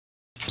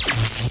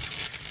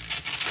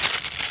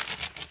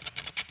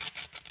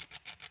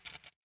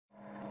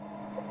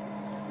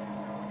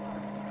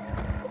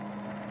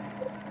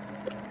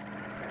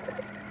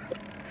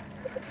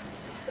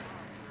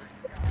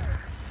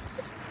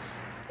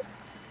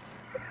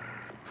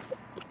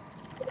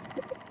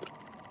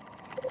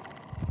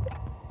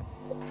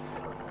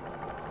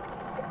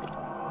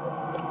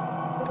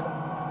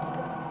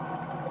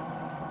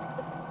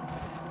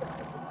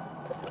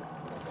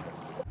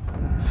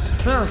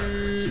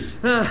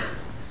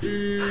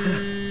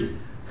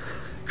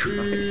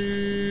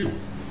Christ.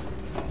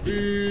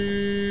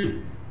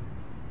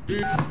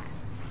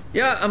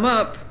 Yeah, I'm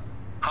up.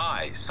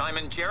 Hi,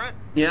 Simon Jarrett?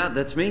 Yeah,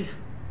 that's me.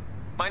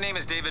 My name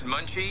is David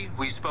Munchie.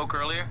 We spoke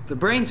earlier. The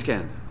brain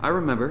scan. I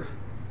remember.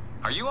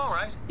 Are you all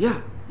right?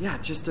 Yeah,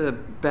 just a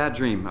bad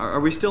dream. Are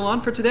we still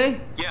on for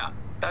today? Yeah,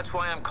 that's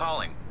why I'm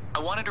calling. I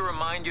wanted to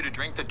remind you to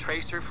drink the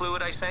tracer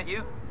fluid I sent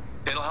you.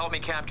 It'll help me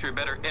capture a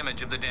better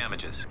image of the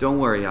damages. Don't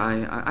worry,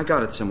 I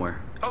got it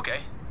somewhere. Okay,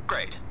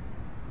 great.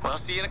 Well, I'll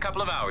see you in a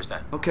couple of hours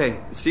then.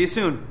 Okay, see you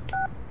soon.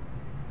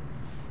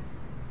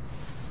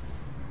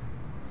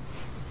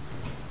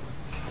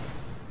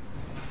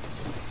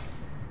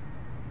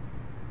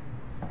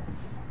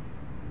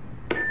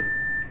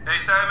 Hey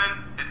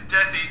Simon, it's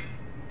Jesse.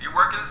 You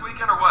working this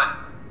weekend or what?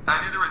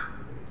 I knew there was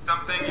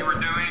something you were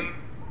doing.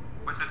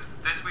 Was it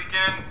this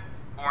weekend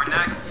or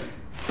next?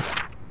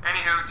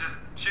 Anywho, just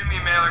shoot me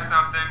a mail or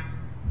something.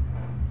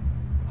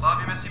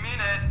 Love you, miss you, mean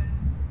it.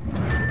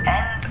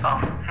 End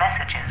of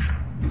messages.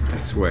 I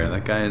swear,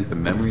 that guy has the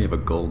memory of a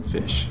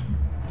goldfish.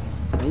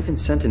 I even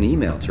sent an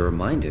email to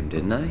remind him,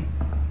 didn't I?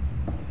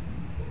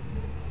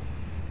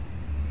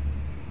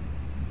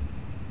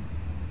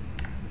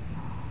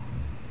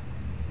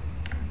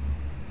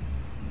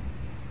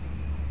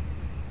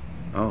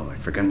 Oh, I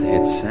forgot to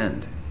hit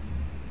send.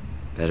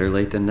 Better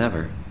late than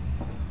never.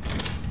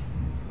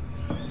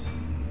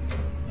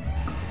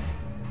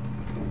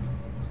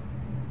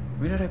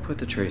 Where did I put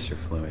the tracer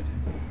fluid?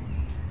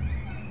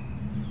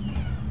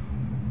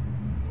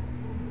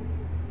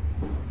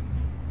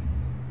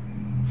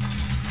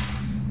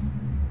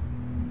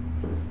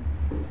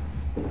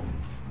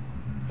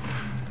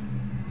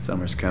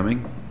 Summer's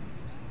coming.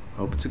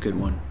 Hope it's a good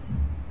one.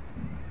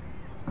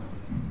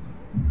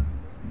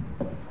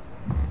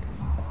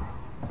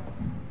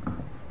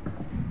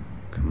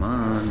 Come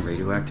on,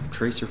 radioactive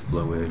tracer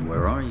fluid,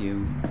 where are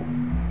you?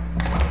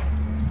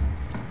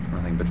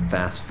 Nothing but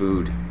fast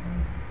food.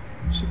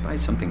 Should buy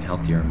something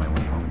healthier on my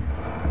way home.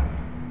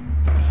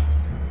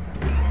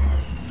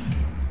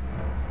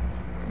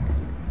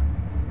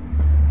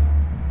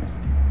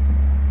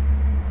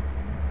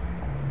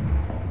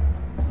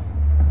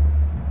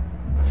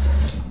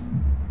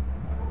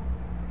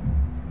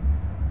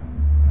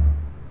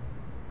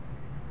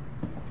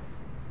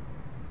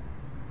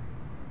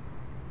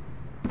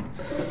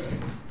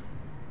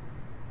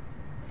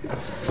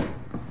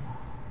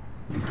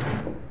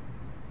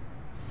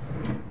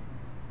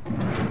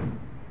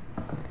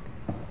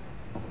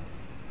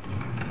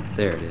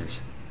 There it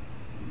is.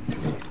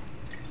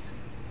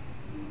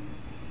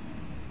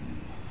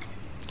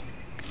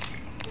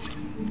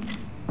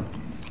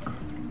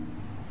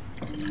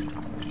 It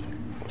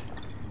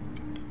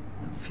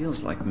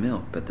feels like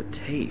milk, but the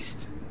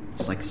taste,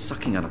 it's like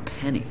sucking on a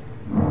penny.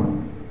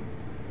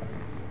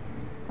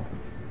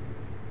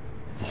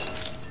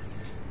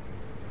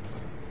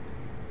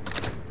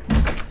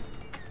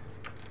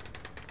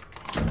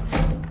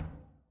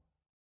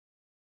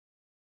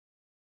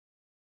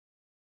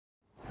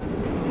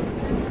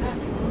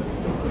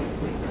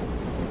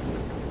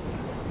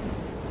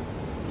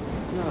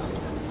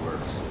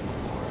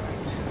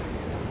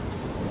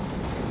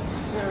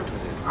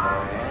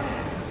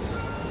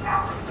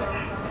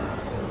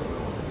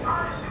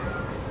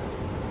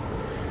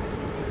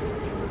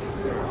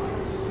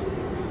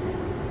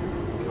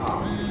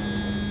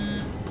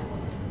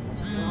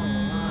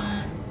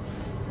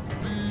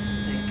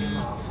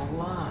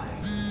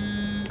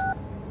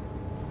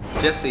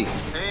 Jesse.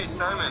 Hey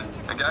Simon,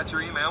 I got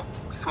your email.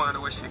 Just wanted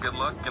to wish you good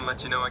luck and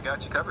let you know I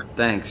got you covered.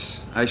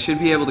 Thanks. I should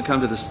be able to come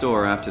to the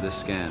store after the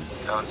scan.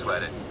 Don't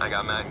sweat it. I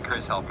got Matt and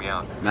Chris helping me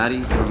out.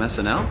 Matty from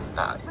SNL?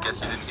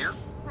 Guess you didn't hear?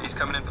 He's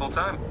coming in full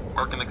time,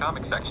 working the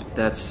comics section.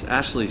 That's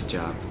Ashley's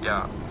job.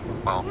 Yeah,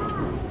 well,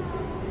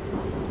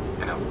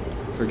 you know.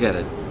 Forget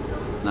it.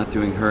 Not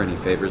doing her any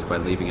favors by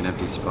leaving an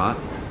empty spot.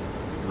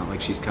 Not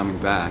like she's coming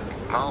back.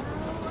 Well,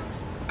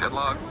 good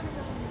luck.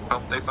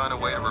 Hope they find a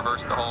way to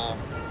reverse the whole,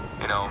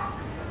 you know,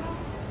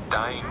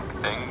 dying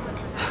thing.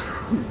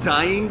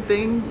 Dying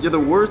thing? You're the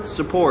worst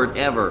support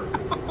ever.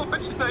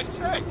 What should I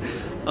say?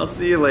 I'll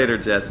see you later,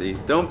 Jesse.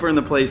 Don't burn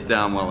the place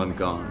down while I'm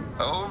gone.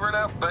 Over and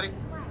out, buddy.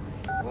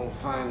 Won't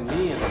find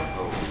me in the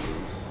vote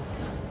booth.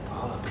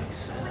 All a big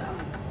setup.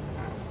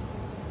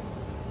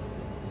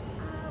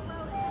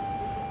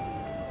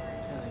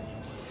 Telling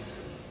you.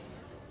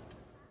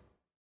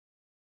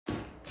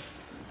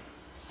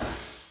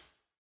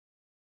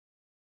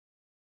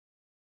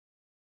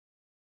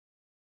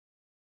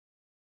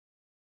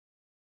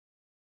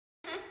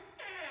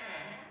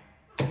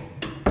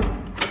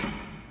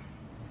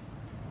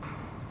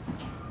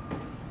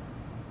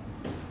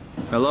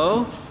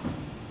 Hello?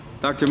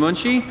 Dr.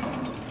 Munchie?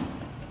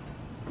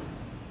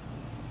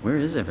 Where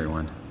is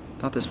everyone?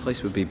 Thought this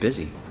place would be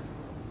busy.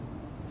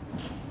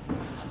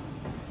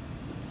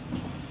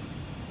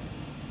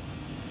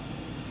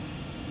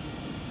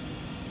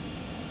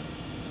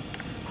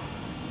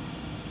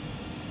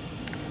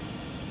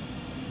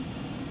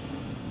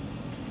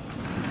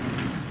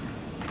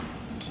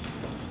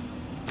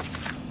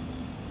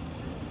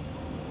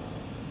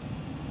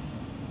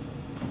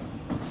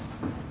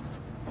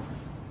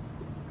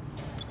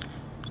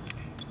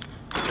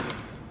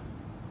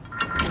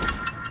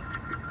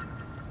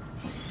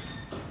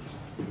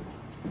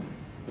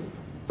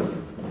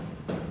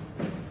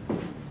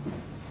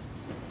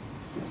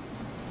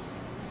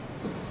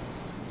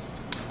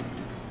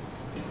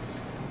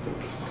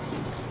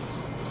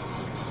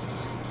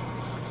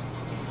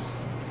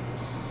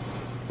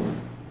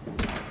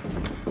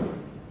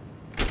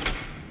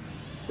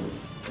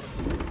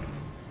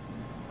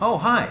 Oh,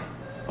 hi.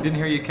 Didn't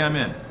hear you come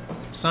in.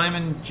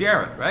 Simon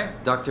Jarrett,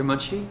 right? Dr.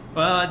 Munchie?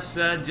 Well, it's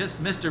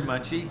just Mr.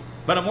 Munchie,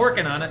 but I'm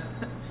working on it.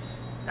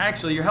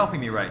 Actually, you're helping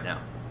me right now.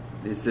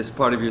 Is this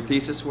part of your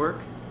thesis work?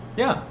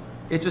 Yeah,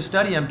 it's a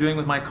study I'm doing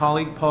with my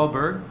colleague Paul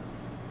Berg.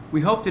 We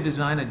hope to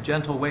design a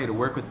gentle way to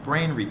work with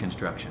brain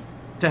reconstruction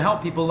to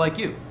help people like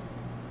you.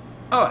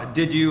 Oh,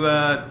 did you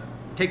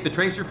take the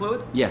tracer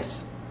fluid?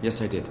 Yes. Yes,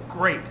 I did.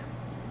 Great.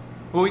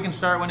 Well, we can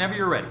start whenever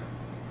you're ready.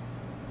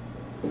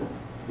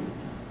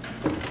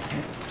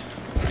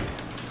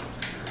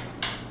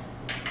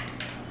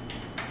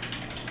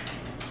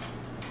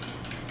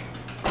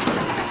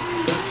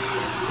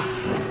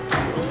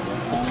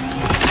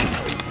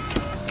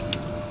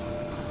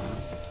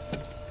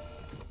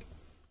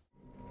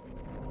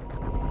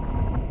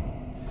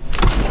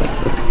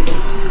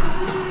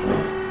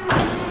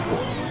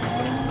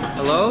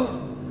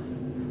 Hello?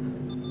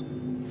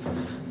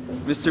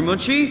 Mr.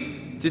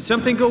 Munchie? Did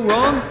something go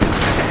wrong?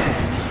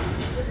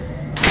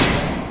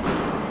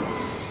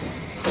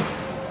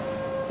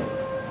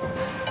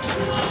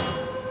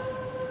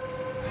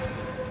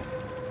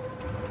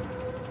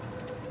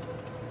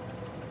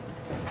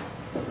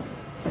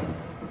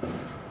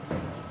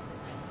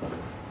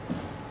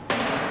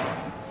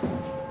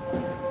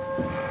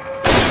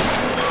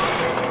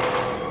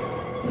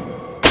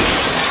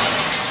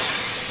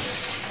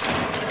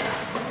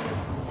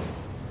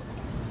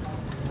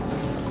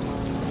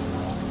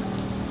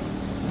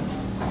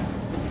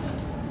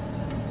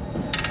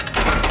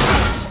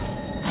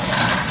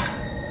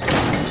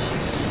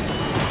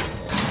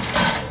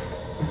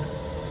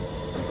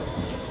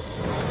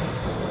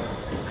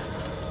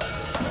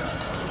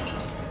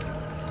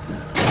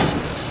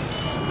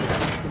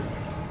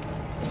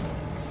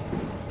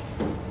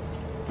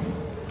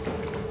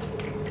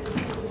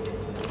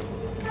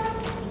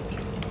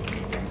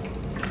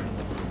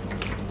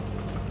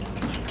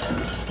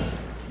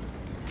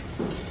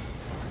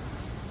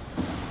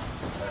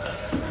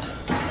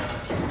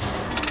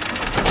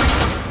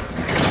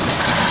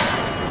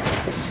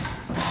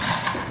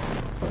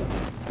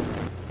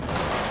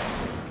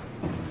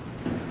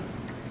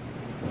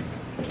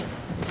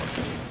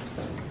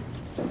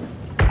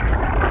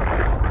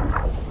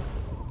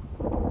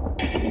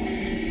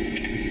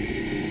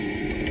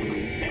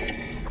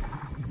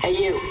 Hey,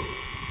 you.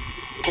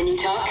 Can you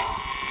talk?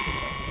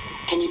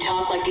 Can you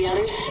talk like the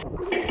others?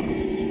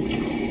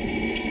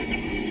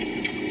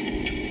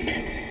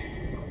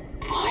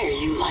 Why are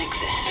you like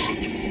this?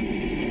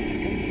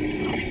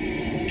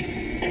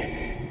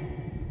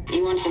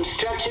 You want some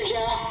structure,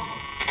 Joe?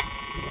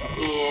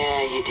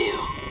 Yeah, you do.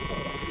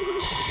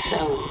 So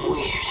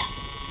weird.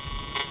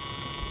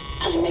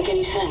 Doesn't make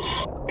any sense.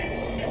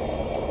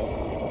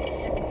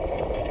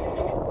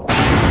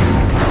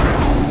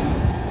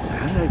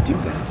 How did I do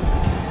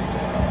that?